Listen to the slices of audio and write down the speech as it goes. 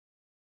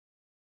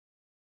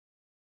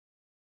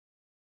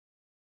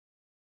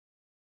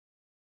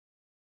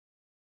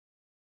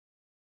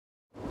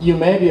You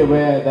may be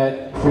aware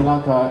that Sri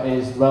Lanka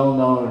is well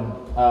known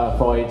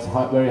for its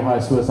very high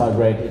suicide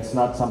rate. It's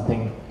not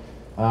something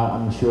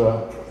I'm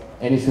sure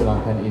any Sri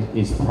Lankan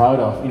is proud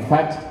of. In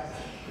fact,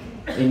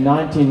 in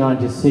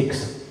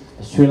 1996,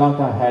 Sri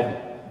Lanka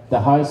had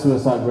the highest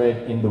suicide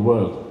rate in the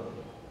world,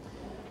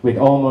 with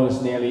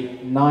almost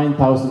nearly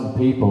 9,000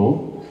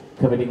 people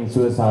committing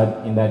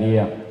suicide in that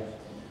year.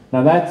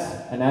 Now that's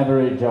an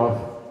average of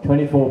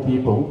 24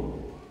 people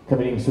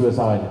committing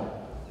suicide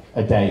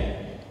a day.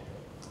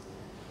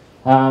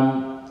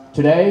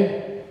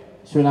 Today,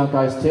 Sri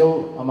Lanka is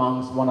still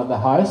amongst one of the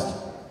highest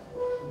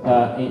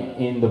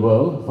in the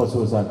world for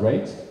suicide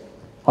rates.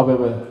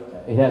 However,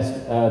 it has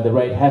the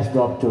rate has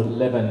dropped to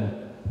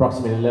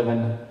approximately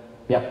 11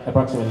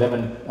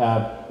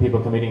 people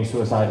committing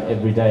suicide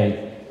every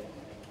day.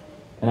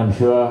 And I'm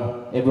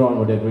sure everyone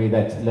would agree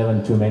that's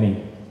 11 too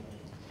many.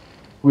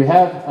 We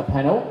have a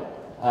panel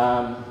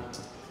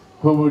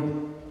who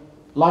would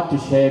like to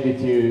share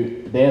with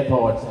you their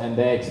thoughts and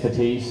their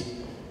expertise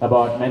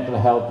about mental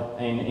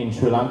health in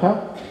Sri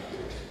Lanka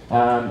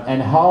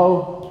and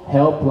how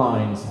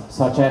helplines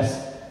such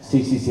as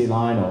CCC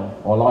Line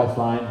or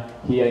Lifeline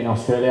here in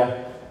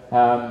Australia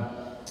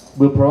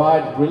will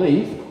provide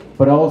relief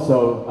but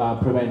also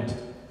prevent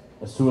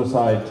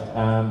suicide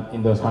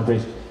in those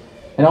countries.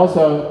 And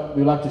also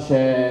we'd like to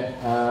share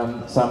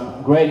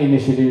some great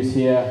initiatives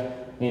here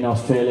in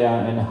Australia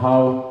and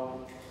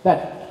how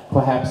that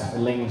perhaps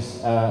links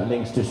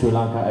to Sri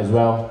Lanka as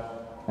well.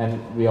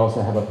 And we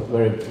also have a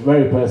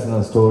very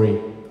personal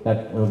story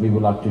that we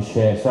would like to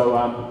share. So,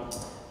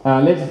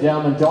 ladies and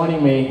gentlemen,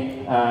 joining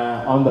me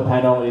on the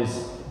panel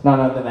is none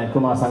other than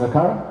Kumar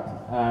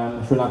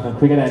Sangakkara, Sri Lankan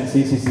cricketer and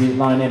CCC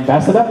Line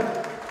ambassador.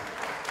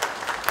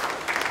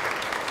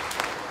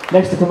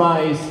 Next to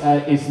Kumar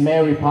is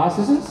Mary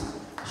Parsons.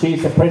 She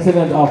is the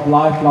president of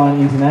Lifeline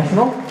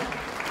International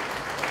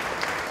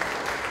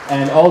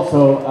and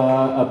also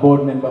a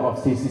board member of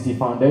CCC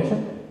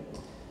Foundation.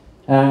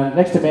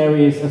 Next to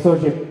Mary is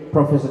Associate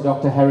Professor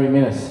Dr. Harry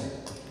Minnis.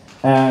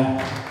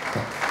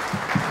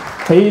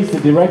 He is the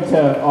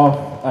Director of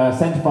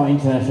Centre for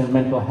International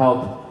Mental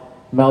Health,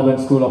 Melbourne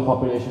School of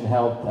Population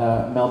Health,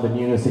 Melbourne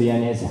University,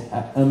 and he has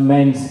an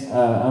immense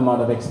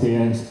amount of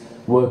experience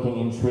working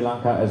in Sri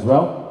Lanka as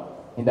well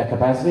in that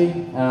capacity.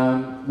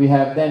 We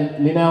have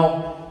then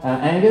Linnell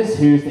Angus,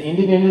 who is the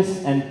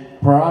Indigenous and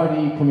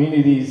Priority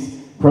Communities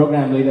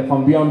Program Leader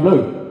from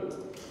Beyondblue.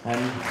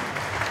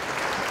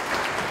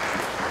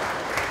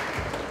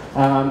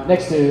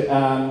 Next to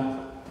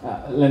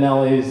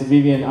Linnell is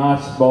Vivian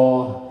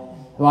Archdahl,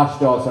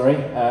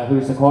 who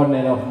is the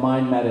coordinator of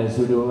Mind Matters,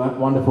 who do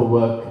wonderful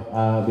work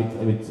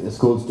with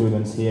school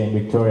students here in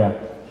Victoria.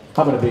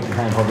 How about a big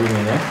hand for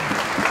Vivian, yeah?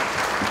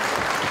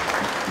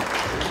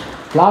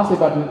 Lastly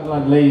but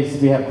not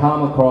least, we have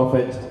Carmel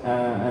Crawford,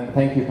 and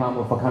thank you,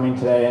 Carmel, for coming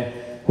today,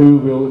 who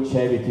will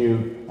share with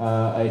you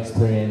an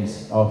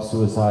experience of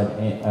suicide,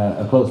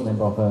 a close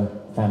member of her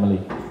family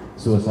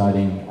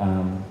suiciding,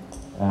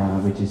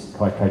 which is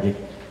quite tragic.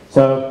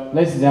 So,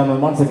 ladies and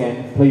gentlemen, once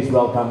again, please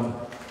welcome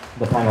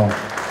the panel.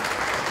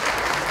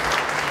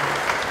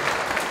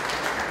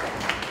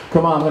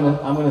 Kumar,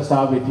 I'm going to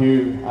start with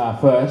you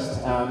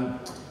first.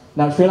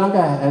 Now, Sri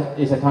Lanka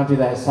is a country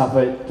that has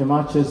suffered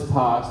tumultuous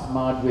past,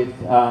 marred with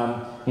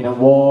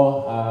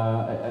war,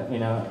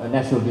 a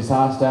natural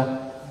disaster.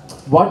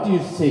 What do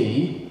you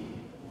see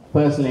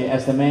personally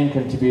as the main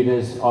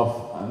contributors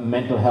of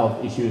mental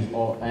health issues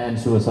and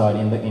suicide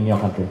in your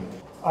country?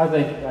 I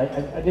think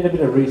I did a bit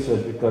of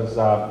research because,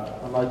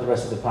 unlike the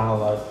rest of the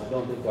panel, I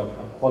don't think I'm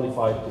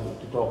qualified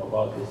to talk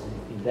about this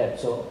in depth.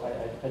 So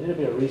I did a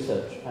bit of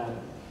research, and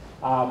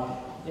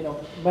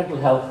mental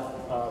health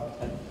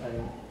and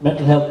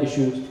mental health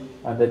issues,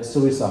 and then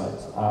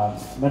suicides.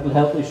 Mental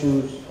health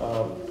issues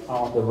are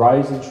on the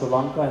rise in Sri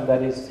Lanka, and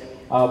that is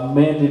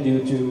mainly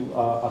due to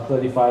a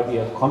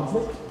 35-year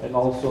conflict and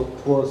also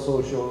poor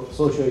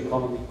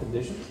socio-economic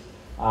conditions.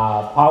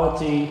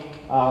 Poverty,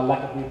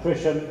 lack of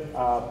nutrition,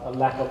 a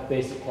lack of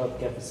basic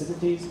healthcare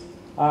facilities,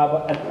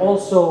 and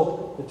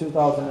also the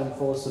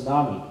 2004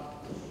 tsunami.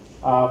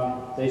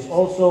 There's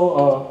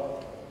also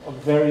a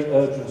very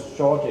urgent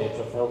shortage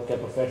of healthcare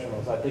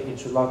professionals. I think in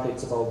Sri Lanka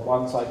it's about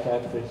one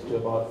psychiatrist to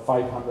about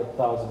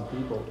 500,000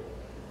 people.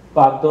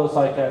 But those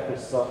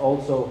psychiatrists are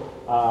also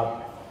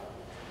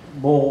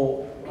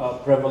more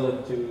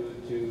prevalent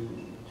to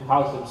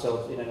house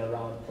themselves in and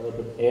around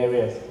urban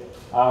areas.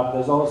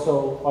 There's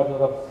also quite a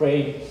lot of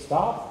trained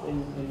staff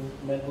in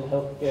mental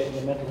health care, in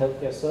the mental health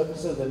care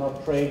services. They're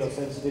not trained or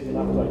sensitive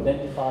enough to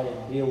identify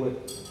and deal with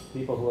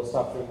people who are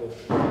suffering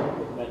with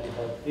mental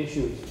health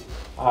issues.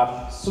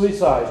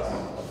 Suicides,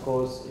 of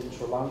course, in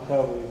Sri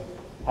Lanka,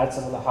 we've had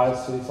some of the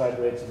highest suicide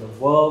rates in the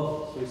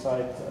world.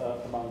 Suicide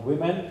among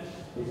women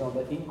is on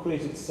the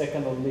increase. It's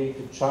second only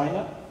to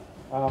China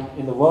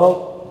in the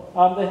world.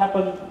 They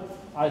happen,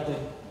 I think,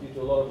 due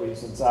to a lot of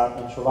reasons.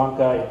 In Sri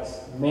Lanka,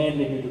 it's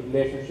mainly due to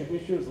relationship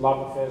issues,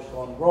 love affairs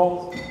gone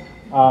wrong.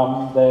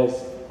 There's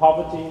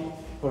poverty,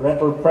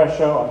 parental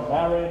pressure on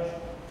marriage.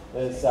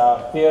 There's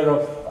fear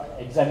of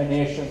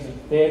examinations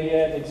and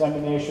failure at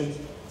examinations.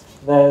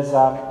 There's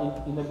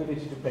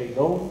inability to pay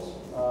loans.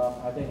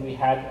 I think we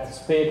had a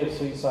spate of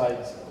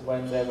suicides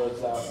when there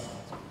was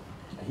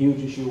a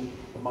huge issue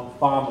among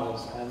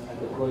farmers and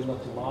the growing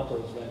of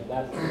tomatoes when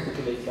that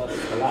particular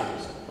industry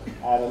collapsed.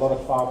 And a lot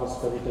of farmers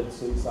committed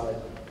suicide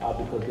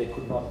because they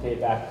could not pay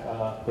back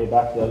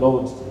their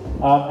loans.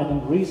 And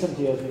in recent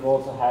years, we've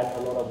also had a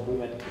lot of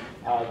women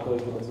going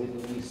to the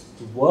Middle East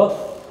to work,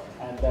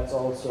 and that's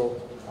also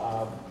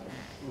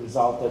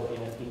resulted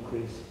in an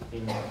increase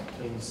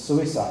in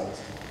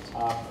suicides.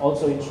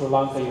 Also in Sri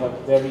Lanka, you have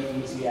very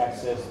easy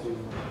access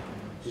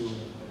to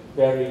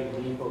very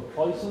lethal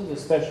poisons,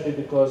 especially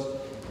because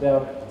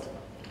they're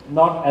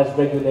not as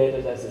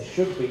regulated as they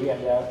should be,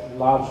 and they're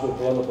largely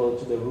available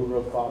to the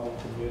rural farming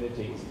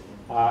communities.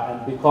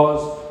 And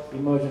because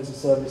emergency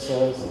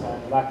services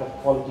and lack of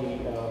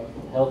quality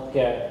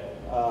healthcare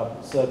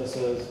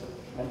services,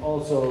 and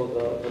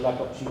also the lack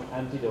of cheap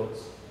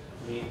antidotes,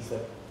 means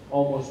that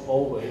almost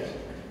always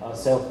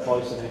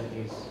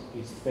self-poisoning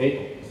is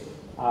fatal.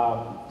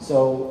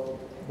 So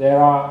there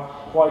are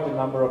quite a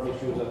number of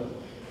issues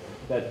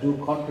that do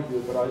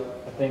contribute, but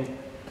I think,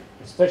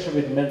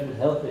 especially with mental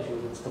health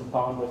issues, it's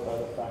compounded by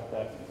the fact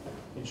that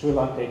in Sri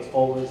Lanka it's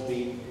always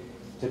been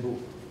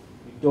taboo.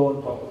 We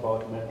don't talk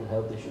about mental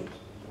health issues.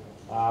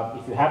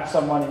 If you have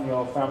someone in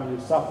your family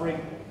who's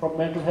suffering from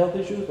mental health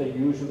issues, they're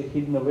usually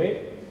hidden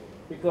away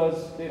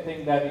because they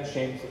think that it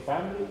shames the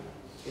family,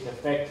 it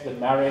affects the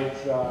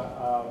marriage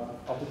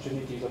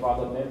opportunities of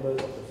other members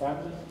of the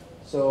family.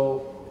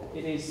 So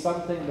it is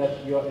something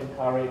that you're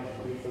encouraged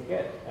to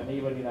forget. And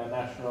even in our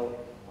national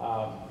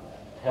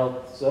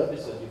health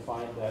services, you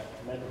find that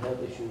mental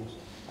health issues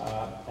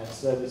and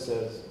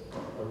services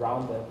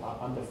around them are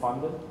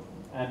underfunded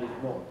and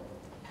ignored.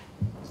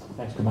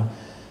 Thanks, Kumar.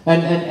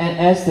 And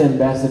as the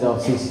ambassador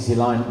of CCC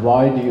Line,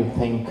 why do you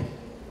think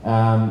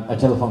a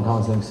telephone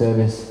counselling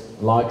service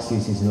like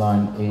CCC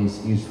Line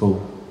is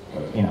useful,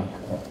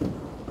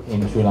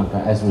 in Sri Lanka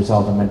as a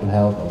result of mental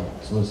health or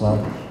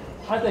suicide?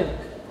 I think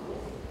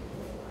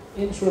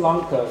in Sri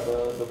Lanka,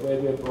 the way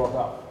we are brought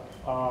up,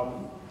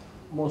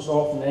 most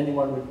often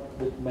anyone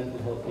with mental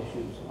health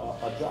issues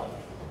are judged.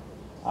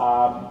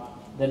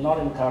 They're not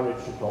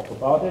encouraged to talk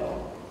about it.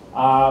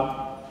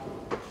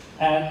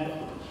 And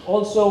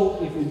also,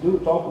 if you do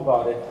talk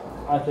about it,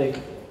 I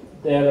think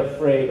they're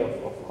afraid of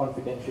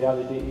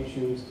confidentiality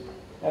issues,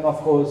 and of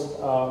course,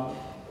 of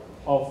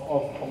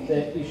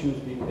their issues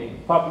being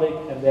made public,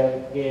 and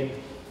they're again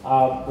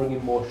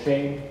bringing more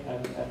shame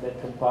and then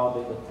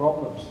compounding the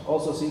problems.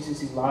 Also,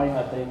 CCC Line,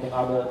 I think, and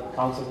other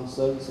counselling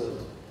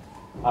services,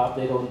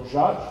 they don't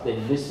judge, they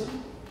listen,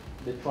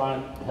 they try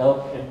and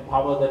help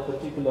empower that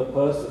particular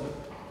person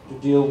to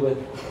deal with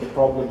the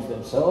problems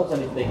themselves,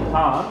 and if they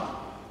can't,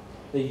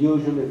 they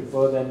usually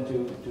refer them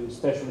to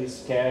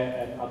specialist care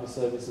and other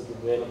services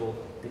available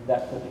in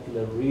that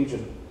particular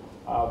region.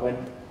 When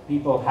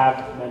people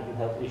have mental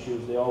health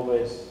issues, they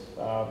always,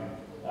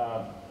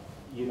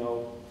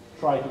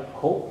 try to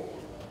cope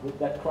with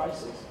that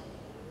crisis.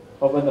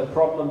 But when the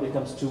problem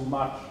becomes too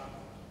much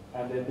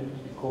and the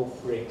ability to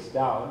cope breaks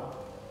down,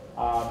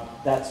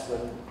 that's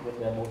when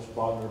they're most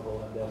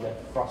vulnerable and they're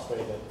left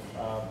frustrated.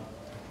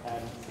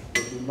 And if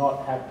they do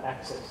not have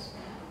access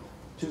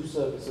to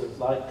services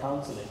like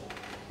counseling,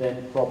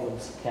 then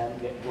problems can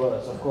get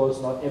worse. Of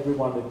course, not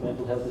everyone with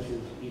mental health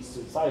issues is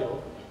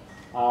suicidal,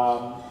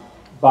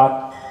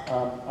 but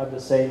at the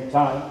same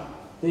time,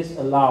 this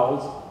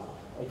allows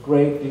a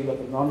great deal of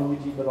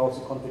anonymity, but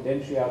also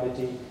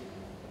confidentiality,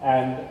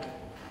 and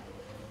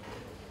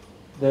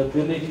the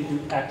ability to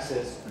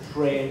access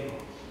trained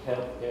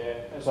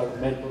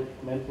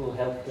mental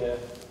health care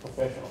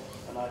professionals.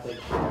 And I think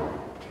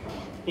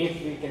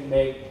if we can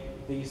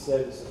make these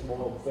services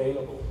more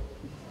available,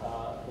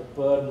 the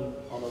burden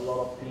on a lot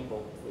of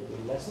people will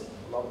be lessened,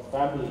 a lot of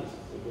families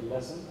will be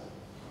lessened,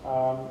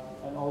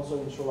 and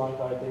also in Sri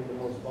Lanka, I think the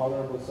most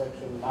vulnerable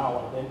section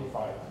now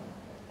identified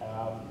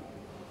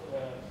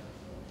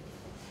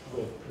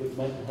with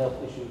mental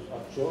health issues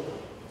are children.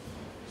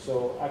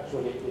 So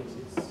actually,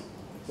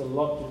 it's a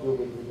lot to do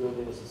with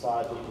rebuilding a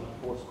society in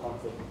a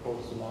post-conflict,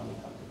 post-tsunami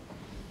country.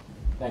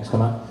 Thanks,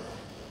 Kumar.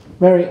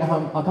 Mary,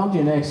 I'll come to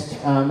you next.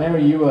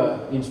 Mary, you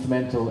were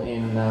instrumental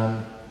in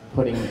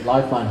putting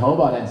Lifeline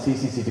Hobart and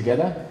CCC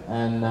together,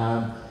 and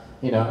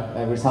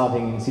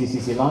resulting in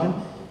CCC Line.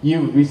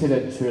 You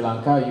visited Sri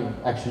Lanka.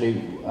 You've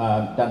actually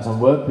done some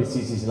work with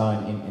CCC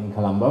Line in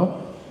Colombo.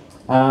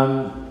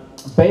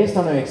 Based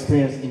on your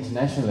experience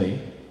internationally,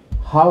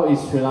 how is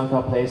Sri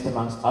Lanka placed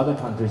amongst other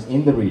countries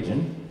in the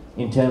region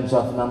in terms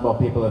of number of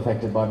people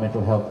affected by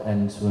mental health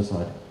and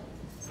suicide?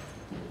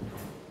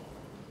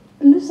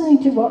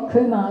 Listening to what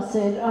Kumar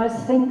said, I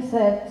think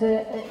that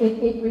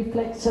it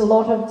reflects a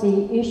lot of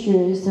the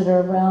issues that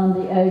are around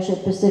the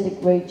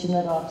Asia-Pacific region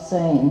that I've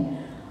seen.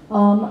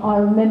 I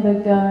remember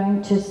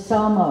going to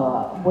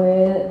Samoa,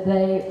 where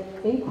they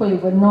equally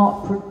were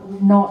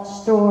not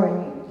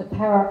storing the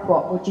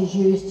paraquat, which is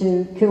used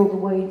to kill the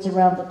weeds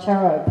around the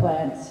taro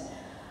plants.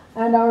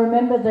 And I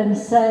remember them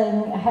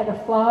saying, had a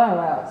flyer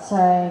out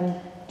saying,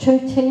 2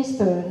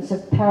 teaspoons of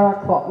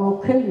paraquat will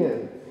kill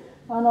you.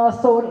 And I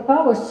thought, if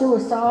I was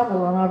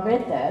suicidal and I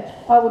read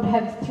that, I would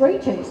have 3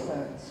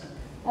 teaspoons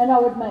and I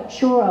would make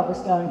sure I was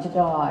going to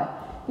die.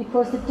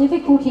 Because the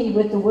difficulty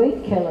with the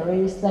weed killer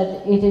is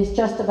that it is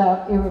just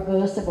about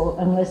irreversible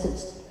unless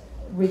it's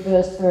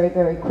reversed very,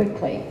 very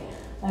quickly.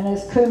 And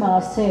as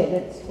Kumar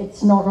said,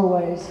 it's not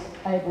always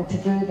able to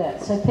do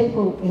that. So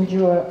people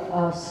endure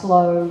a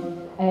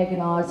slow,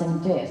 agonising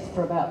death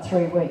for about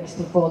 3 weeks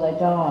before they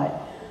die.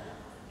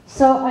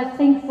 So I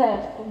think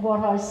that what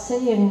I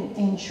see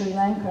in Sri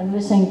Lanka, and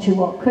listening to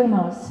what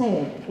Kumar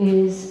said,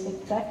 is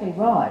exactly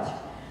right.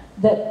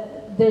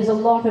 That there's a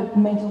lot of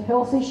mental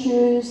health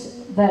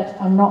issues that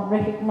are not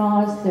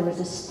recognised. There is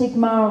a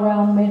stigma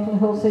around mental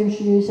health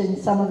issues in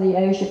some of the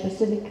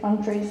Asia-Pacific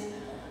countries.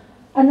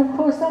 And of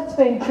course that's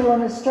been true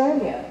in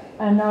Australia.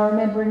 And I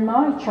remember in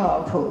my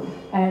childhood,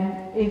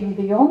 and even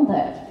beyond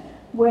that,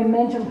 where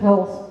mental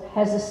health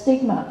has a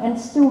stigma, and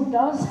still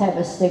does have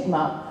a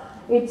stigma.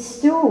 It's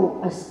still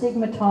a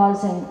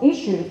stigmatising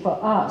issue for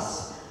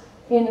us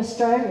in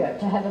Australia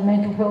to have a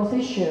mental health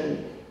issue,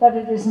 but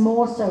it is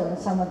more so in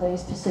some of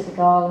these Pacific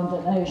Island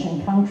and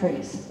Asian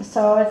countries.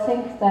 So I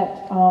think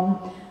that,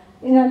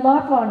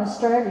 Lifeline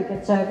Australia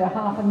gets over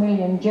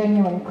 500,000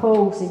 genuine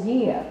calls a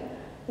year.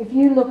 If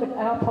you look at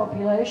our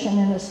population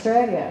in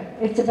Australia,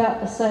 it's about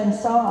the same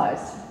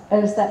size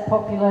as that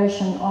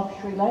population of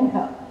Sri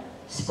Lanka,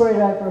 spread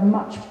over a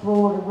much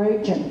broader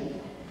region.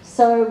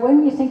 So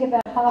when you think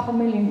about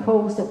 500,000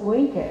 calls that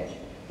we get,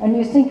 and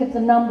you think of the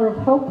number of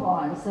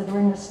helplines that are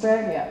in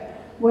Australia,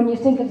 when you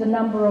think of the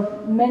number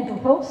of mental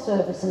health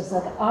services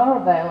that are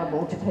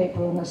available to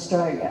people in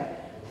Australia,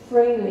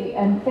 freely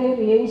and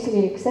fairly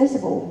easily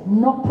accessible,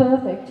 not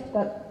perfect,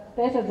 but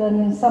better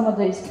than in some of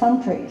these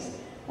countries,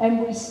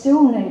 and we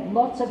still need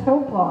lots of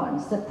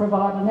helplines that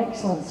provide an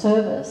excellent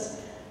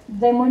service,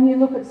 then when you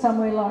look at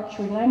somewhere like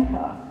Sri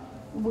Lanka,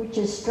 which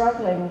is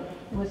struggling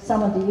with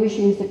some of the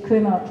issues that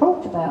Kumar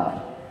talked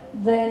about,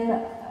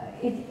 then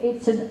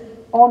it's an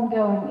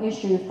ongoing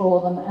issue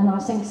for them, and I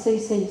think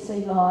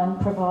CCC Line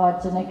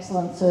provides an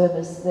excellent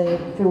service there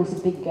that fills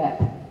a big gap.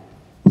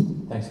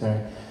 Thanks, Mary.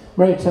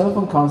 Mary,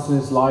 telephone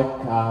counsellors like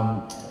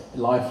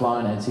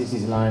Lifeline and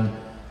CCC Line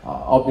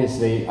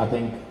obviously, I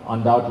think,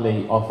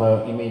 undoubtedly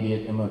offer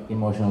immediate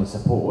emotional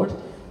support.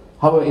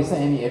 However, is there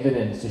any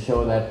evidence to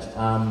show that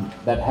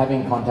that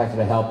having contacted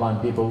a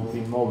helpline, people will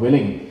be more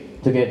willing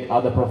to get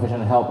other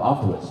professional help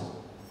afterwards?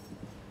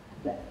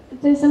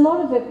 There's a lot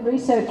of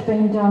research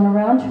being done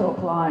around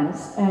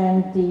helplines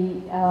and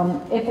the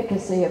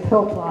efficacy of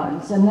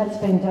helplines, and that's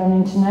been done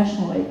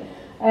internationally.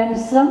 And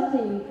some of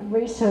the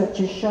research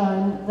has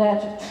shown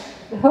that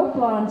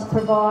helplines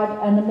provide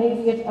an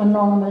immediate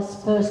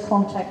anonymous first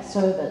contact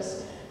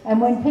service. And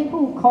when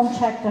people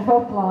contact a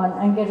helpline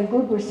and get a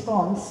good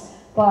response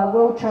by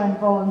well-trained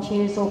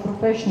volunteers or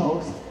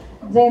professionals,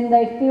 then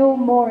they feel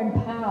more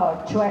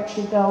empowered to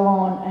actually go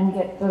on and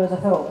get further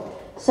help.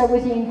 So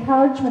with the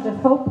encouragement of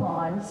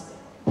helplines,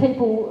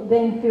 people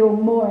then feel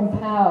more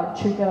empowered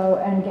to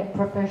go and get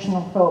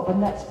professional help,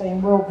 and that's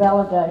been well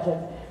validated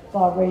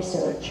by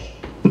research.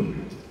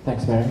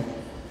 Thanks, Mary.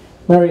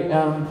 Mary,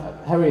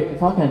 Harry,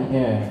 if I can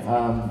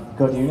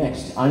go to you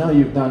next. I know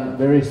you've done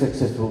very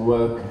successful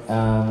work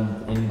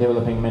in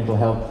developing mental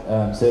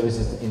health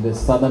services in the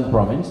southern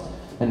province,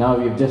 and now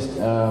you've just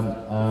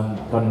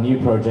got a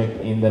new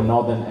project in the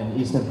northern and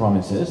eastern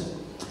provinces.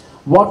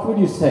 What would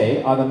you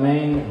say are the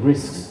main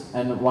risks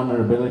and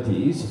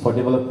vulnerabilities for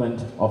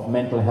development of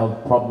mental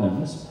health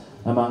problems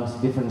amongst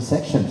different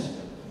sections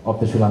of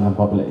the Sri Lankan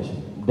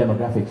population?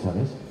 Demographics, that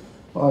is.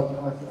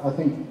 Well, I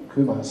think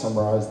Kumar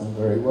summarised them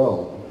very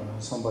well.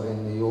 Somebody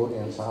in the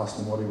audience asked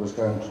him what he was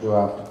going to do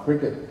after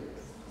cricket.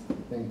 I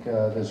think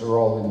there's a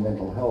role in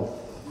mental health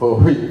for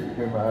you,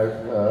 Kumar.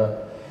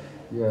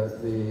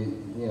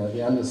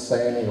 The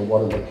understanding of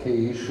what are the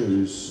key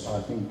issues,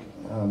 I think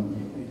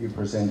you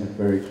presented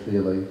very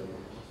clearly.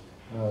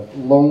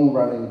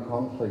 Long-running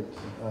conflict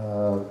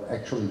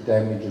actually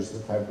damages the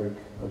fabric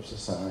of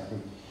society.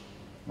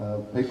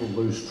 People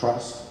lose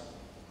trust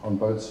on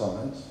both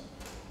sides.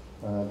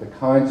 The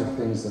kinds of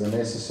things that are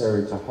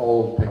necessary to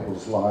hold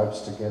people's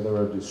lives together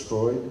are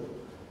destroyed,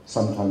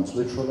 sometimes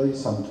literally,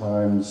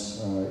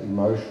 sometimes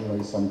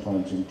emotionally,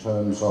 sometimes in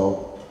terms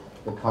of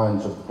the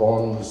kinds of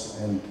bonds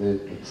and the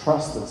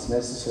trust that's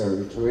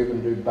necessary to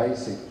even do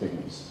basic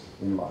things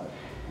in life.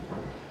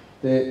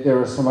 There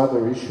are some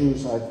other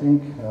issues, I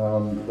think.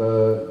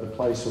 The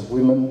place of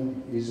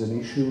women is an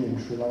issue in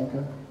Sri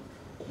Lanka.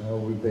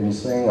 We've been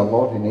seeing a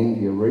lot in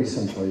India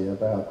recently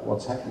about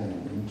what's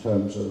happening in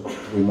terms of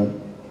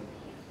women.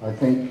 I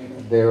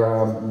think there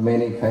are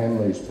many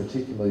families,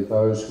 particularly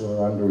those who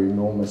are under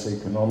enormous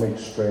economic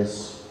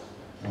stress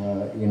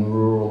in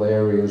rural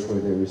areas where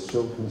there is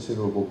still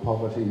considerable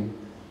poverty,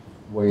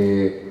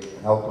 where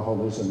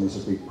alcoholism is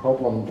a big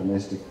problem,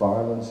 domestic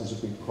violence is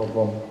a big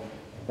problem.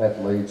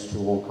 That leads to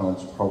all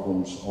kinds of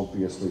problems,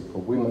 obviously, for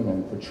women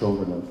and for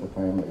children and for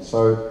families.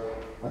 So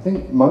I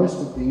think most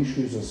of the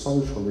issues are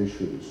social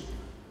issues.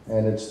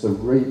 And it's the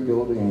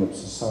rebuilding of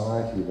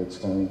society that's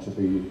going to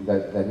be,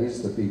 that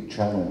is the big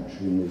challenge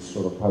in this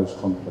sort of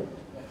post-conflict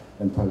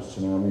and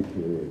post-tsunami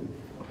period.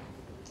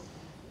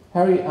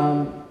 Harry,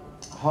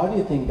 how do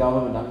you think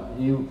government,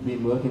 you've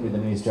been working with the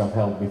Ministry of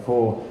Health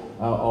before,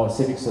 or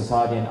civic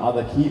society and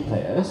other key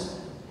players,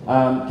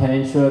 can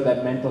ensure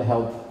that mental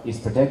health is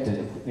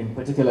protected, in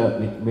particular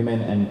with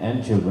women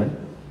and children,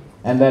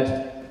 and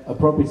that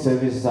appropriate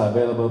services are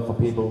available for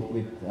people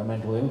with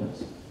mental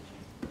illness?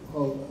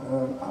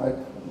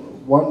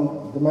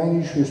 Well, the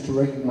main issue is to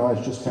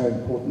recognise just how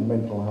important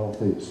mental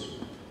health is.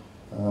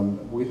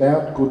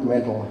 Without good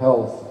mental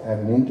health at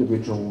an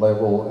individual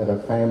level, at a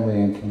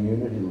family and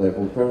community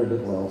level, very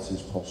little else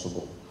is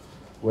possible.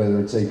 Whether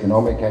it's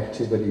economic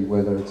activity,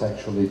 whether it's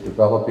actually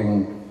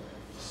developing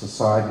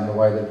society in the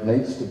way that it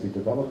needs to be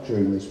developed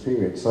during this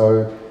period.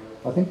 So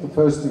I think the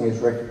first thing is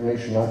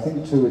recognition. I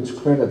think to its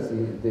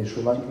credit, the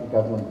Sri Lankan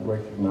government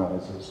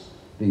recognises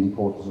the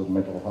importance of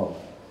mental health.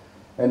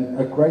 And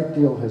a great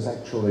deal has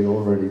actually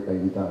already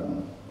been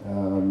done.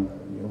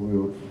 We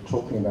were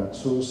talking about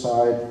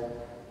suicide.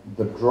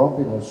 The drop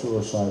in the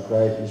suicide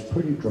rate is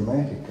pretty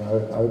dramatic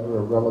over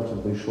a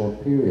relatively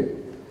short period.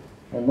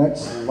 And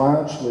that's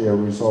largely a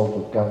result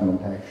of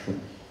government action.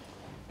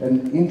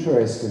 And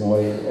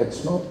interestingly,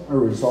 it's not a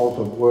result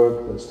of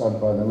work that's done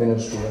by the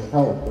Ministry of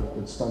Health, but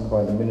that's done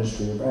by the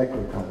Ministry of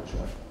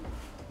Agriculture.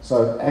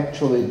 So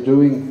actually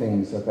doing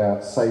things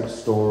about safe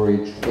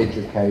storage,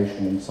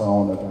 education and so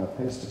on about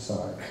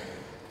pesticides.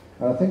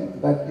 And I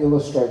think that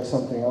illustrates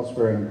something else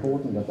very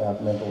important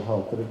about mental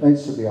health, that it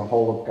needs to be a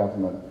whole of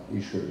government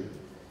issue.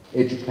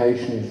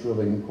 Education is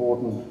really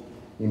important.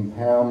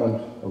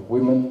 Empowerment of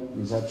women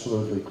is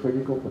absolutely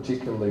critical,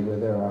 particularly where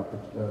there are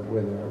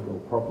real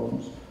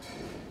problems.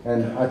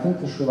 And I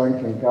think the Sri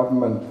Lankan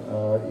government,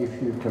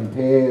 if you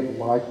compare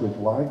like with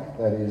like,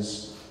 that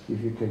is, if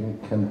you can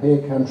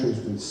compare countries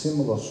with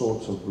similar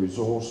sorts of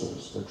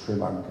resources that Sri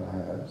Lanka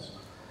has,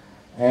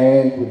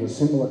 and with a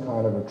similar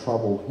kind of a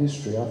troubled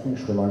history, I think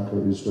Sri Lanka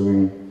is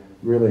doing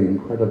really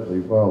incredibly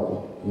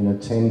well in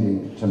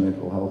attending to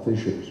mental health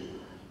issues.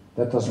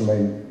 That doesn't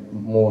mean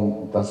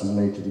more doesn't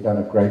need to be done,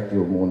 a great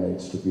deal more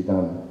needs to be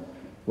done.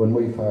 When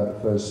we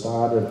first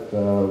started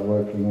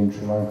working in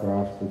Sri Lanka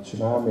after the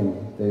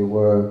tsunami, there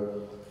were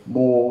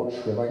more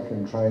Sri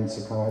Lankan trained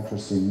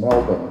psychiatrists in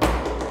Melbourne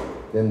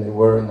than there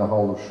were in the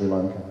whole of Sri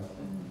Lanka.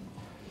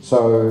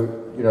 So,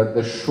 you know,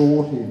 the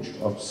shortage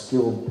of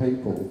skilled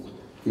people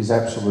is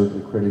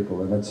absolutely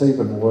critical, and it's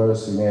even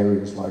worse in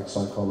areas like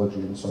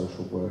psychology and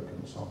social work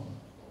and so on.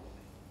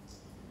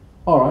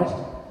 All right.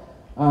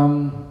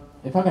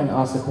 If I can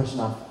ask a question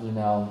after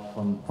Linnell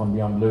from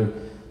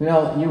Beyondblue.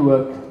 Linnell, you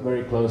work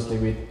very closely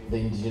with the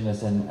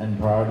Indigenous and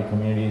priority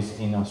communities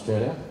in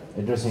Australia,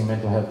 addressing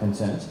mental health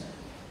concerns.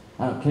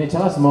 Can you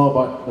tell us more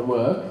about the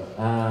work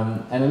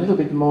and a little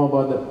bit more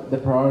about the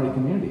priority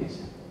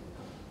communities?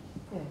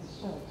 Yes,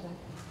 sure, Jack.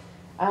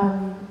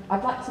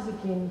 I'd like to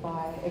begin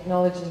by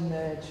acknowledging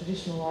the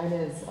traditional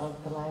owners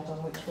of the land on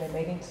which we're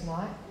meeting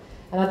tonight,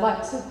 and I'd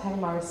like to pay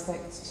my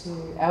respects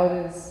to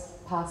elders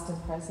past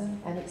and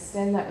present, and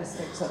extend that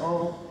respect to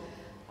all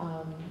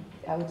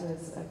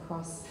elders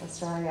across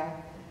Australia.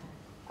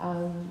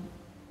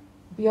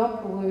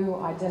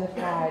 Beyondblue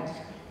identified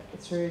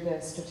through the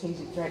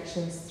strategic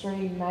directions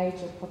 3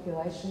 major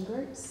population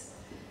groups,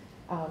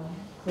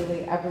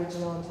 clearly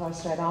Aboriginal and Torres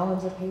Strait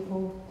Islander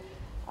people,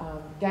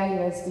 gay,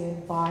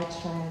 lesbian, bi,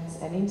 trans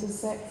and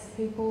intersex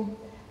people,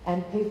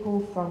 and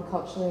people from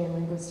culturally and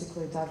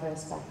linguistically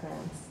diverse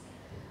backgrounds.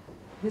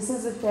 This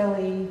is a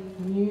fairly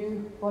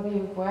new body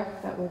of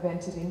work that we've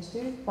entered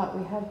into, but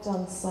we have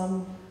done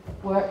some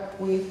work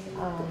with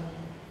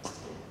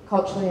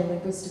culturally and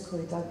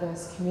linguistically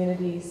diverse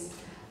communities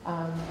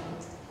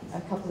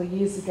a couple of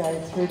years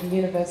ago through the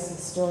Universal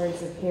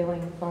Stories of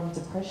Healing from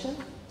Depression.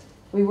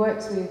 We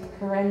worked with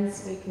Karen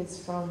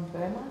speakers from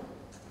Burma.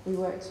 We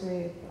worked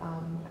with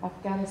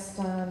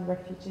Afghanistan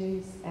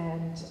refugees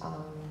and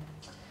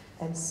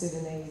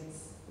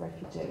Sudanese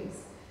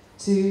refugees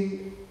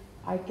to,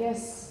 I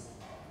guess,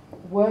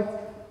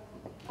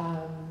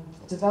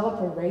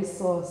 develop a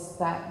resource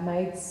that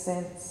made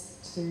sense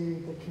to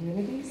the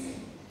communities.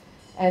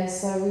 And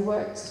so we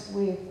worked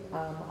with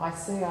I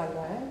See, I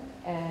Learn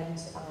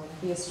and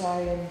the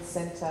Australian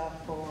Centre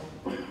for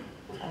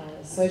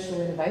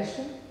Social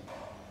Innovation,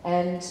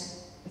 and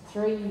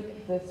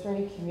the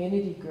three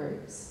community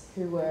groups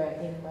who were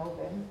in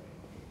Melbourne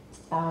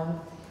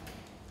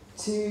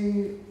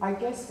to, I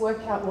guess,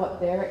 work out what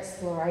their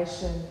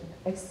explanation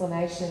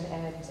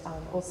and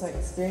also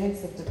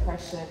experience of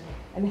depression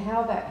and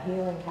how that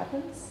healing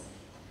happens.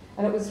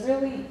 And it was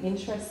really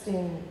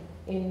interesting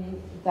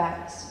in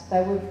that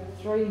they were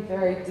 3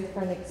 very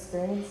different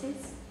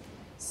experiences.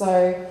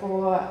 So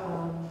for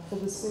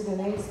the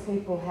Sudanese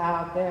people,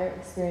 how their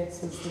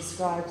experience was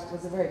described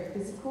was a very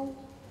physical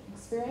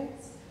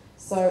experience.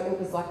 So it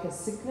was like a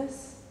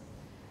sickness.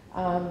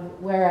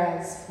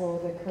 Whereas for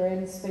the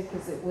Korean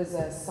speakers, it was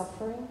a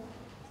suffering,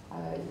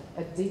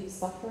 a deep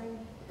suffering.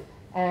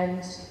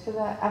 And for the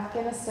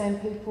Afghanistan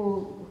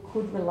people,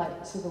 could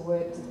relate to the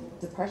word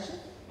depression,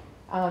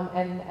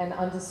 and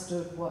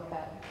understood what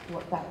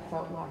that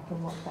felt like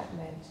and what that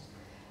meant.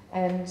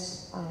 And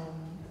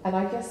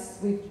I guess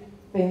we've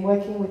been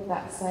working with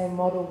that same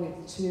model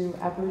with 2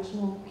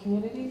 Aboriginal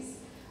communities,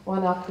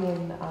 one up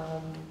in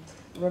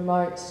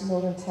remote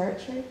Northern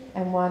Territory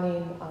and one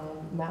in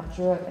Mount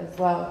Druitt as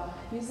well,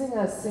 using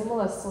a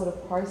similar sort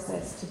of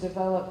process to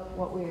develop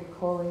what we're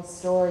calling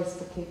stories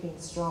for keeping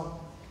strong,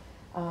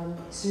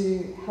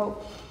 to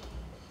help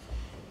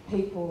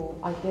people,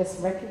 I guess,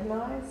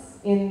 recognise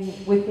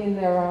within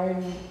their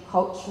own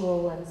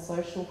cultural and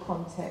social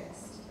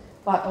context,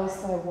 but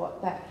also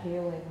what that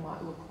healing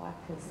might look like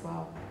as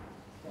well.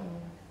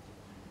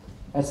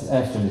 That's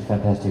actually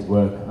fantastic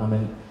work. I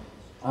mean,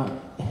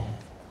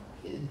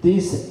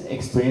 these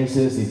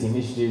experiences, these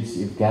initiatives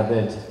you've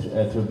gathered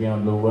through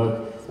Beyondblue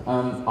work,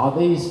 are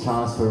these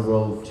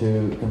transferable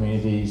to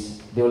communities,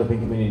 developing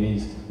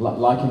communities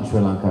like in Sri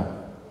Lanka?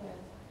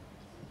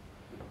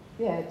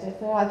 Yeah,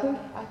 definitely.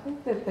 I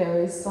think that there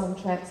is some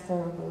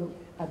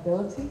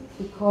transferability,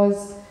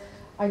 because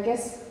I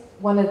guess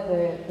one of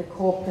the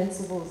core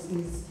principles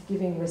is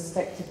giving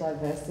respect to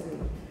diversity.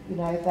 You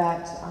know,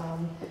 that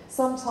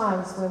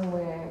sometimes when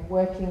we're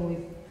working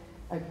with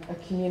a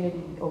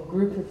community or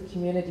group of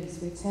communities,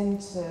 we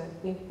tend to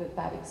think that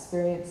that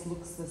experience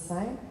looks the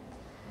same.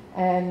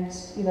 And,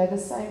 you know, the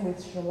same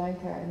with Sri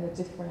Lanka and the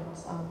different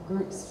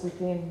groups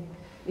within,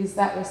 is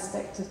that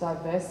respect to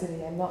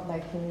diversity and not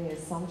making the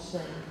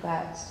assumption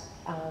that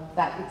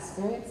that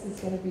experience is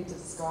going to be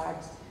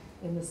described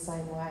in the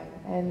same way.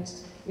 And,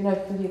 you know,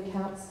 for your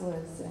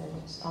counsellors,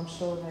 and I'm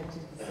sure they do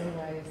the same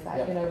way, is that,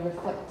 yep. you know,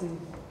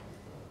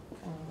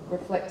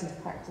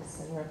 reflective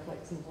practice and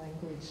reflective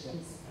language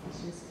is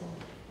useful.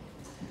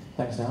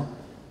 Thanks, Nell.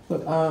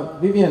 Look,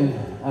 Vivian,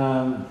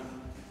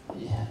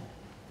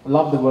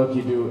 love the work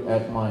you do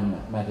at Mind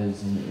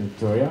Matters in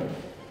Victoria.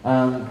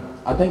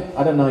 I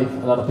don't know if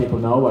a lot of people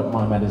know what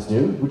Mind Matters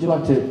do. Would you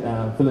like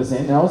to fill us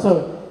in? And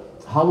also,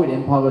 how it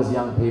empowers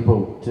young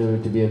people to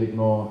be a bit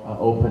more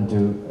open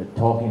to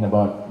talking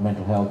about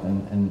mental health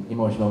and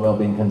emotional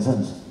well-being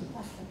concerns?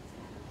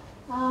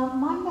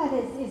 Mind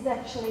Matters is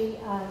actually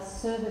a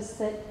service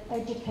that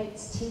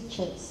educates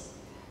teachers.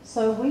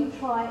 So we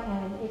try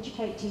and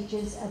educate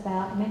teachers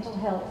about mental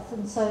health,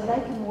 and so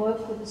they can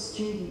work with the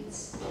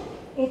students.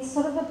 It's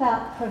sort of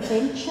about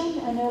prevention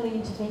and early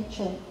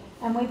intervention,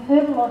 and we've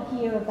heard a lot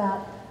here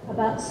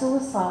about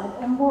suicide,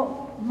 and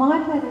what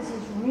Mind Matters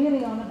is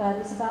really on about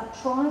is about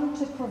trying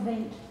to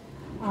prevent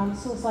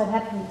suicide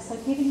happening. So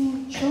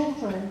giving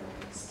children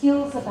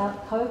skills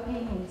about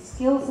coping and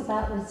skills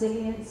about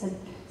resilience and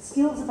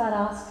skills about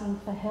asking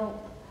for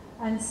help,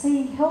 and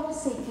seeing help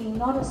seeking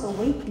not as a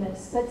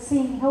weakness, but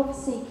seeing help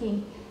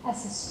seeking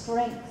as a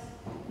strength.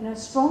 You know,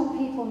 strong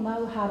people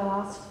know how to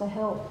ask for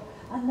help,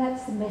 and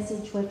that's the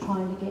message we're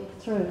trying to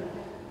get through.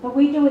 But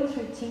we do it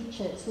through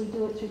teachers. We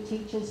do it through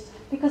teachers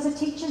because the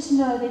teachers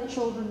know their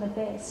children the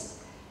best.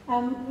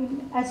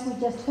 As we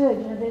just heard,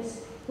 you know,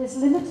 there's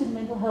limited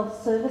mental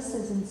health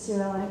services in Sri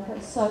Lanka,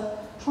 so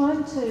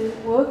trying to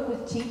work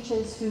with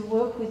teachers who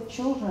work with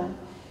children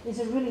is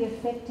a really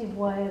effective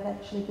way of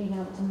actually being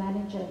able to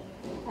manage it.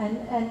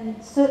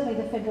 And certainly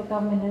the federal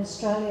government in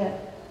Australia,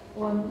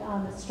 when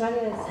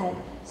Australia has had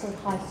sort of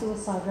high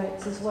suicide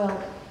rates as well,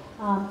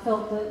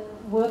 felt that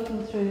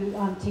working through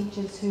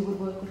teachers who would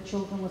work with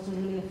children was a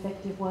really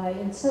effective way,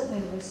 and certainly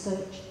the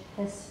research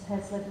has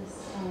let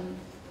us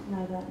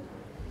know that.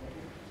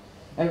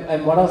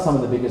 And what are some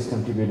of the biggest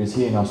contributors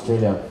here in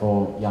Australia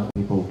for young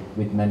people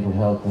with mental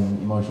health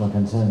and emotional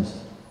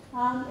concerns?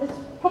 It's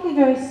probably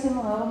very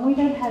similar, and we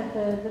don't have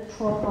the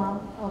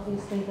trauma,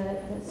 obviously,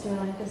 that Sri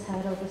Lanka's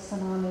had over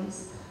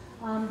tsunamis.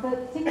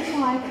 But things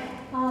like,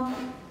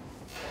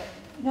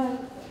 you know,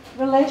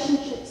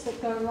 relationships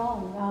that go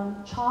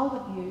wrong, child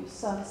abuse,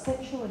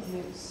 sexual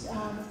abuse,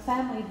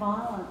 family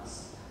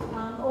violence,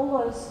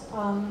 all those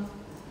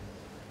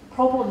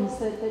problems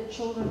that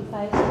children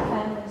face and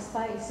families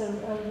face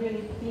are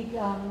really big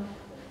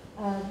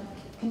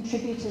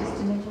contributors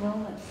to mental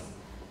illness.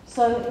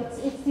 So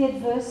it's the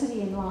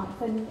adversity in life,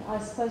 and I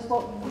suppose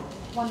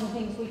one of the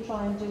things we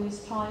try and do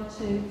is trying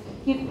to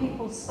give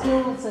people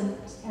skills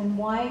and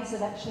ways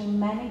of actually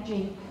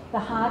managing the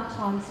hard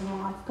times in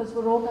life, because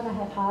we're all going to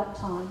have hard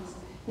times.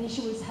 The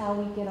issue is how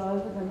we get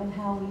over them and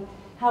how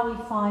we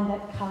find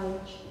that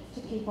courage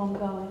to keep on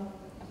going.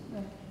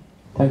 Yeah.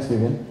 Thanks,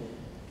 Vivian.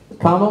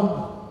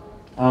 Carmel,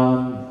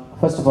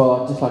 first of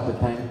all, I'd just like to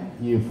thank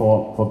you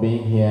for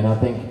being here, and I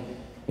think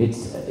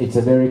it's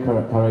a very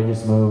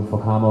courageous move for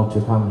Carmel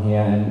to come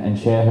here and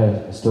share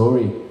her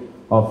story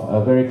of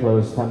a very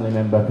close family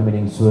member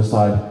committing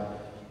suicide.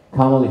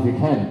 Carmel, if you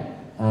can,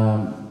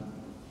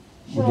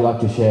 Sure. would you like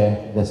to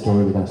share that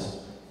story with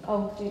us?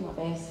 I'll do my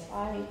best.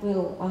 I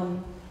will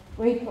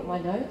read from my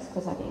notes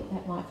because I think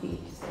that might be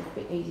just a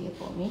bit easier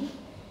for me.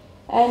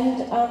 And,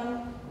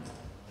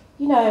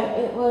 you know,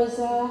 it was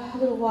a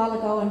little while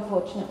ago,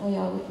 unfortunately,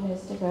 I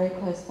witnessed a very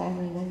close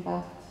family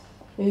member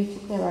who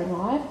took their own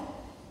life,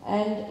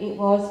 and it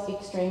was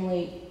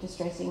extremely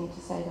distressing, to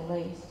say the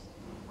least.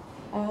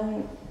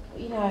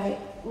 you know,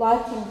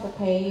 life can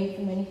prepare you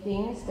for many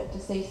things, but to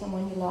see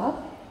someone you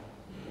love,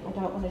 I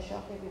don't want to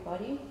shock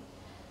everybody,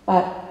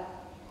 but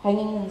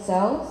hanging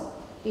themselves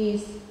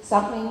is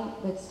something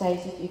that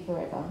stays with you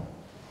forever.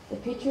 The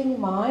picture in your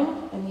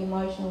mind and the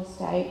emotional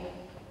state,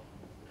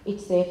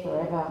 it's there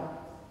forever.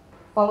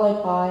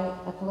 Followed by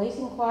a police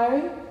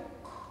inquiry,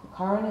 a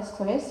coroner's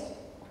quest.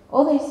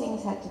 All these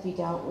things had to be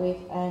dealt with,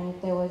 and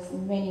there was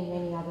many,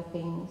 many other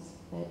things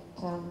that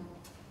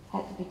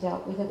had to be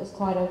dealt with. It was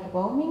quite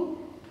overwhelming.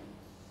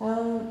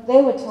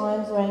 There were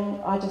times when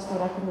I just thought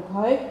I couldn't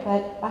cope,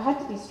 but I had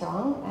to be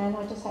strong, and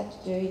I just had to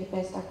do the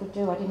best I could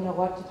do. I didn't know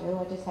what to do,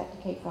 I just had to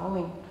keep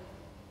going.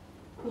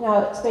 You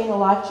know, it's been a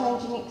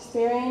life-changing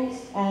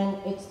experience, and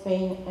it's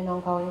been an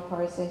ongoing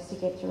process to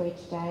get through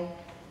each day.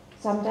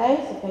 Some days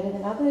are better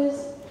than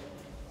others,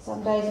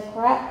 some days are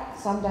crap,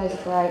 some days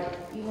are great.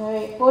 You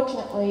know,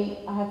 fortunately,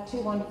 I have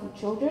two wonderful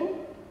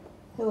children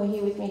who are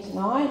here with me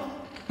tonight,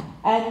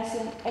 and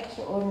some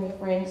extraordinary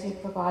friends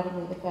who've provided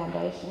me the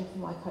foundation for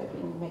my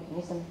coping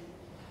mechanism.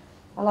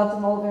 I love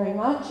them all very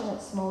much, and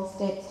it's small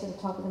steps to the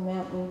top of the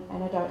mountain,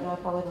 and I don't know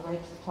if I'll ever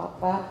reach the top,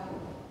 but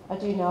I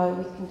do know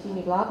with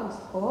continued love and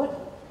support,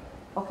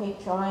 I'll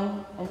keep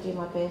trying and do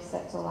my best.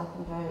 That's all I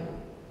can do.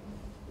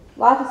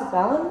 Life is a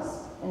balance,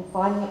 and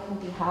finding it can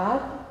be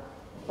hard,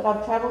 but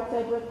I've travelled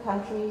third world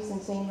countries and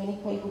seen many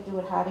people do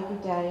it hard every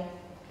day,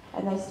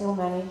 and they still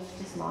manage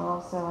to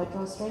smile, so I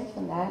draw strength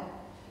from that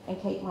and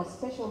keep my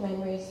special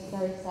memories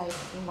very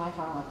safe in my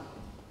heart.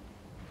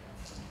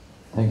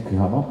 Thank you,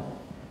 Carmel.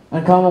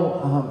 And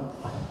Carmel,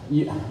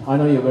 I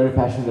know you're very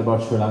passionate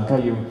about Sri Lanka.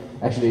 You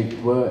actually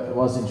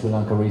was in Sri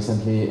Lanka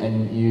recently,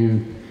 and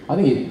I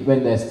think you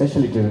went there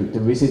especially to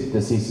visit the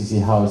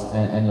CCC house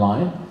and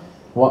line.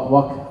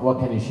 What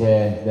can you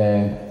share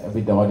there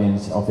with the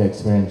audience of your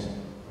experience?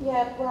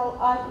 Yeah, well,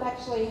 I've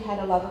actually had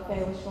a love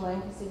affair with Sri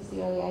Lanka since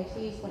the early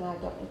 80s when I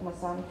adopted my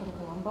son from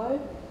Colombo.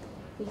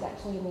 He's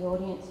actually in the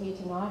audience here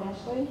tonight,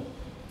 Ashley.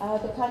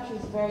 The country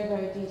is very,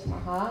 very dear to my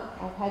heart.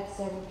 I've had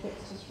several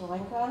trips to Sri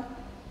Lanka.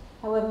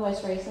 However,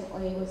 most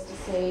recently was to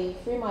see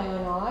through my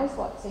own eyes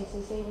what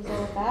CCC was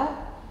all about.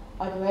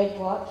 I'd read,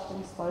 watched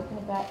and spoken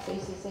about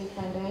CCC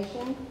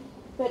Foundation.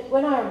 But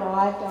when I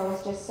arrived, I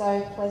was just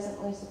so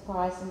pleasantly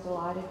surprised and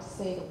delighted to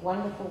see the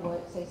wonderful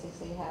work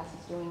CCC House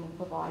is doing in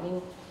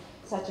providing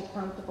such a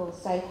comfortable,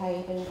 safe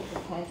haven for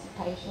cancer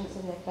patients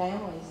and their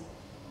families.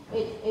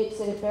 It's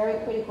at a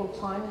very critical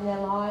time in their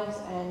lives,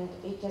 and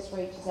it just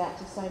reaches out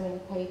to so many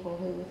people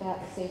who, without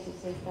the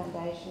CCC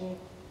Foundation,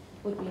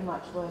 would be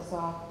much worse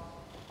off.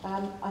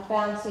 I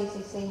found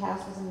CCC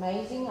House was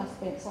amazing. I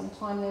spent some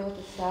time there with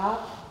the staff,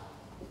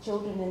 the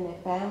children and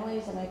their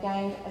families, and I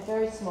gained a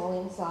very small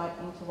insight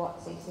into what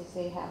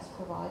CCC House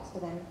provides for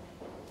them.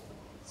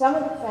 Some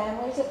of the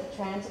families at the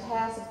transit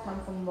house have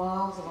come from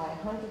miles away,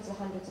 hundreds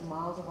of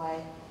miles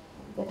away.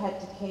 They've had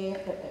to care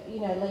for,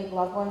 leave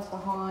loved ones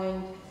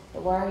behind, the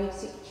worry of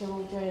sick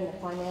children, the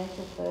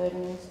financial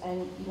burdens,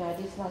 and,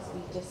 this must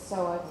be just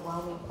so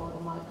overwhelming for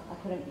them. I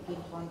couldn't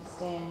begin to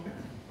understand.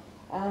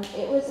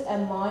 It was a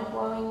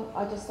mind-blowing,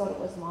 I just thought it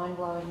was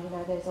mind-blowing,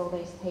 there's all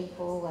these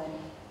people, and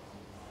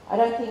I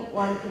don't think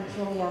one can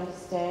truly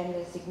understand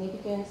the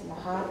significance and the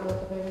hard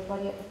work of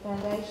everybody at the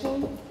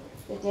foundation.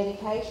 The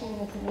dedication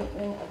and the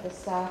commitment of the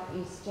staff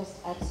is just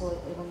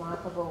absolutely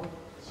remarkable.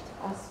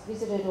 I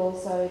visited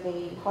also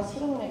the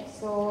hospital next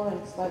door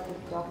and spoke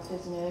with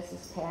doctors,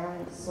 nurses,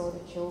 parents, saw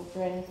the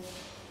children,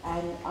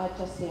 and I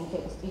just think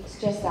it's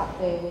just up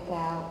there with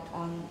our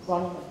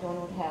Ronald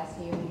McDonald House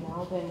here in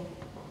Melbourne.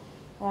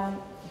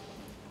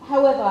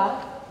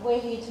 However, we're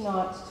here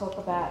tonight to talk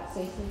about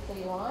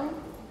CCC Line,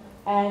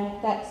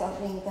 and that's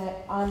something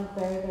that I'm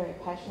very, very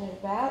passionate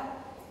about.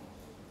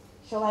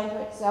 Sri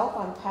Lanka itself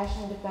I'm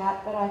passionate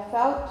about, but I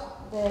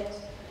felt that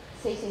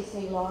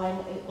CCC Line,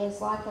 it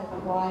was like a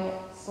quiet,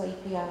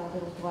 sleepier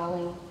little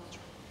dwelling.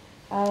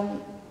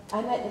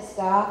 I met the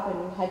staff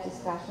and had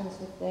discussions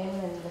with them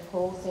and the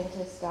call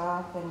centre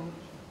staff, and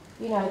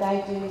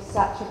they do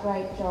such a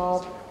great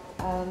job.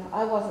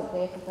 I wasn't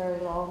there for very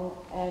long,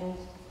 and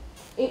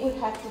it would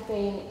have to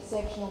be an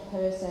exceptional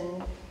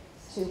person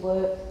to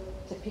work,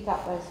 to pick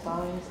up those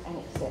phones and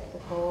accept the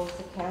calls.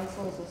 The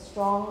counsellors were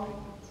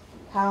strong,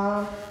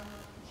 calm,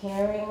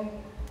 caring,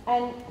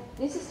 and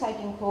this is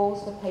taking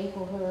calls for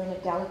people who are in a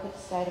delicate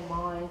state of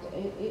mind.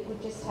 It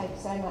would just take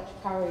so much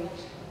courage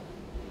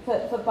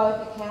for both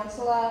the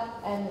counsellor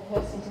and the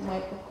person to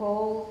make the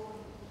call.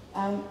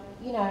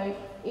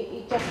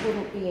 It just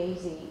wouldn't be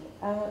easy.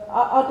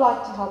 I'd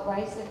like to help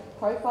raise the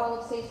profile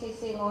of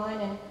CCC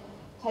Line and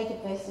take a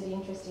vested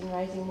interest in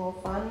raising more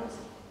funds.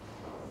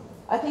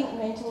 I think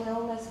mental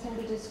illness can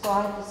be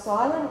described as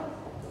silent,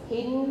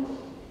 hidden.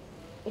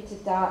 It's a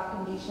dark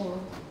condition.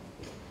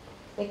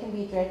 There can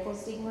be a dreadful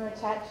stigma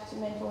attached to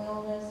mental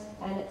illness,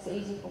 and it's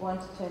easy for one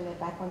to turn their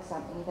back on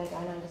something they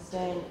don't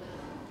understand.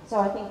 So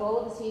I think all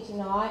of us here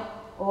tonight,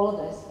 all of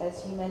us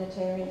as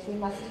humanitarians, we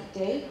must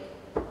dig deep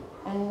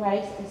and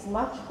raise as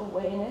much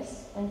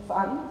awareness and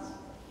funds,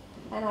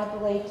 and I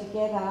believe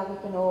together we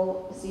can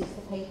all assist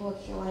the people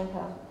of Sri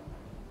Lanka.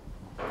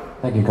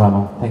 Thank you,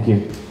 Carmel. Thank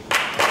you.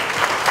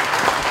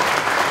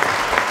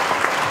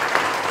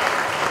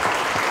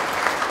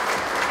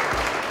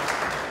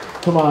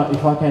 Kumar,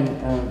 if I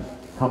can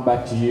come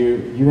back to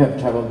you, you have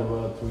travelled the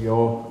world through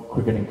your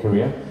cricketing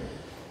career,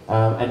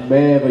 and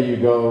wherever you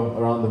go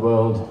around the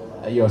world,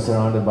 you're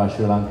surrounded by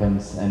Sri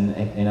Lankans,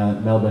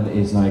 and Melbourne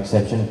is no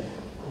exception.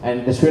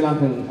 And the Sri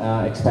Lankan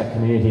expat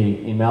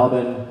community in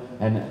Melbourne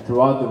and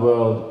throughout the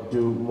world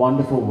do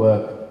wonderful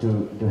work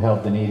to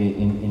help the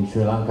needy in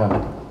Sri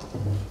Lanka.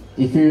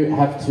 If you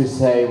have to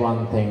say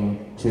one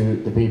thing to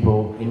the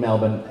people in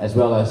Melbourne, as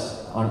well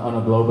as on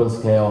a global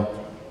scale,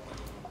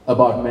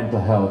 about mental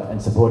health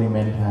and supporting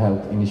mental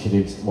health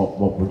initiatives,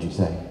 what would you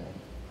say?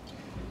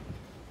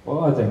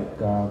 Well, I think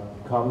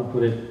Carmen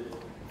put it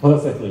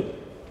perfectly.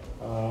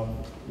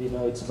 You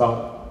know, it's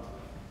about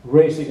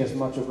raising as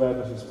much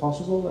awareness as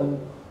possible and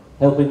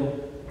helping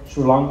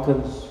Sri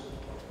Lankans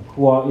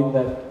who are in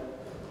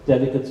that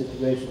delicate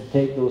situation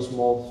take those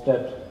small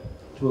steps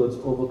towards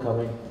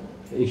overcoming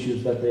the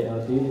issues that they are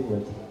dealing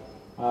with.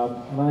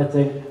 And I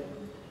think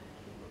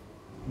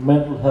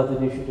mental health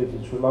initiatives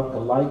in Sri Lanka,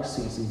 like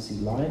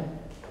CCC Line,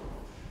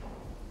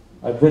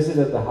 I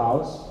visited the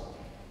house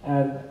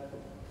and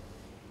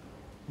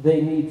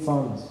they need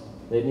funds.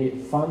 They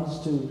need funds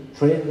to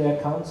train their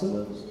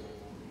counsellors.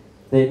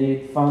 They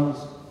need funds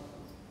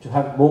to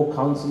have more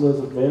counsellors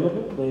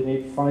available. They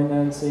need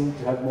financing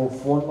to have more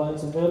phone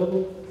lines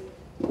available.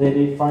 They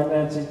need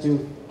financing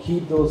to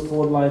keep those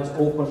phone lines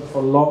open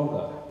for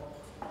longer.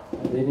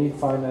 And they need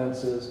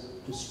finances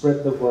to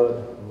spread the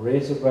word,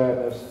 raise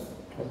awareness,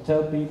 and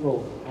tell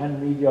people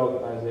and media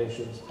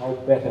organizations how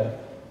better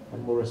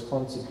and more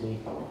responsibly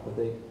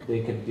that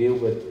they can deal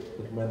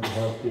with mental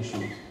health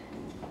issues.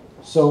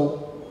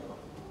 So,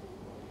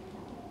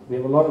 we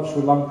have a lot of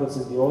Sri Lankans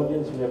in the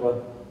audience, we have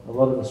a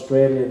lot of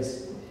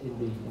Australians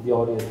in the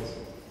audience.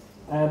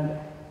 And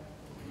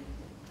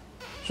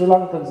Sri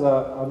Lankans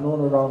are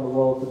known around the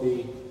world to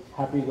be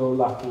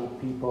happy-go-lucky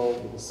people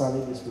with a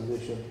sunny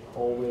disposition,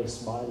 always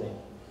smiling.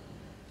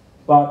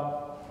 But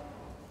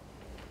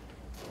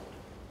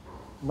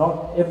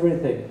not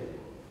everything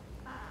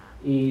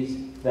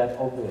is that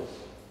obvious.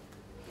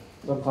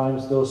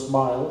 Sometimes those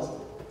smiles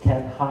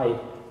can hide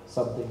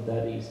something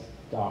that is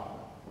dark,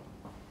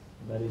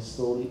 that is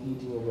slowly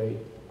eating away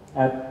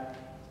at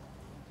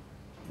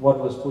what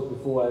was put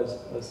before as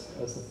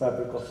the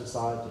fabric of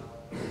society.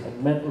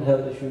 And mental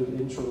health issues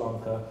in Sri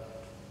Lanka,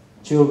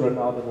 children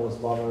are the most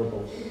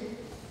vulnerable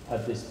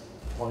at this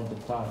point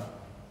in time.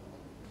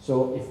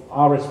 So if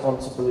our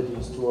responsibility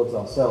is towards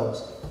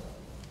ourselves,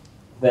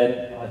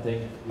 then I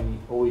think we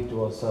owe it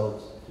to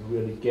ourselves to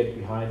really get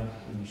behind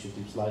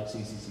initiatives like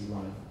CCC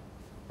Line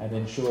and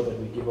ensure that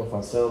we give of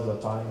ourselves, our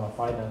time, our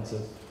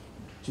finances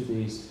to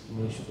these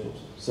initiatives.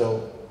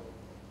 So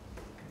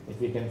if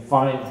we can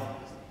find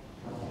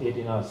it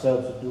in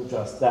ourselves to do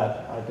just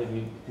that, I think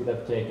we would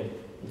have taken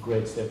a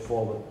great step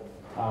forward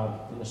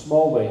in a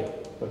small way,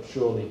 but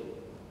surely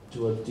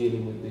towards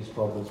dealing with these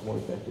problems more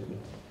effectively.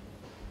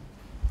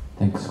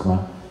 Thanks,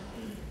 Kumar.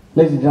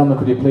 Ladies and gentlemen,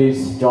 could you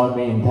please join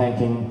me in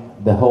thanking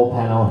the whole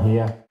panel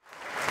here.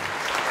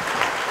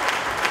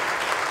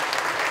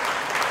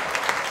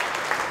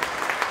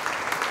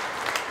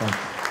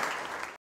 Thanks.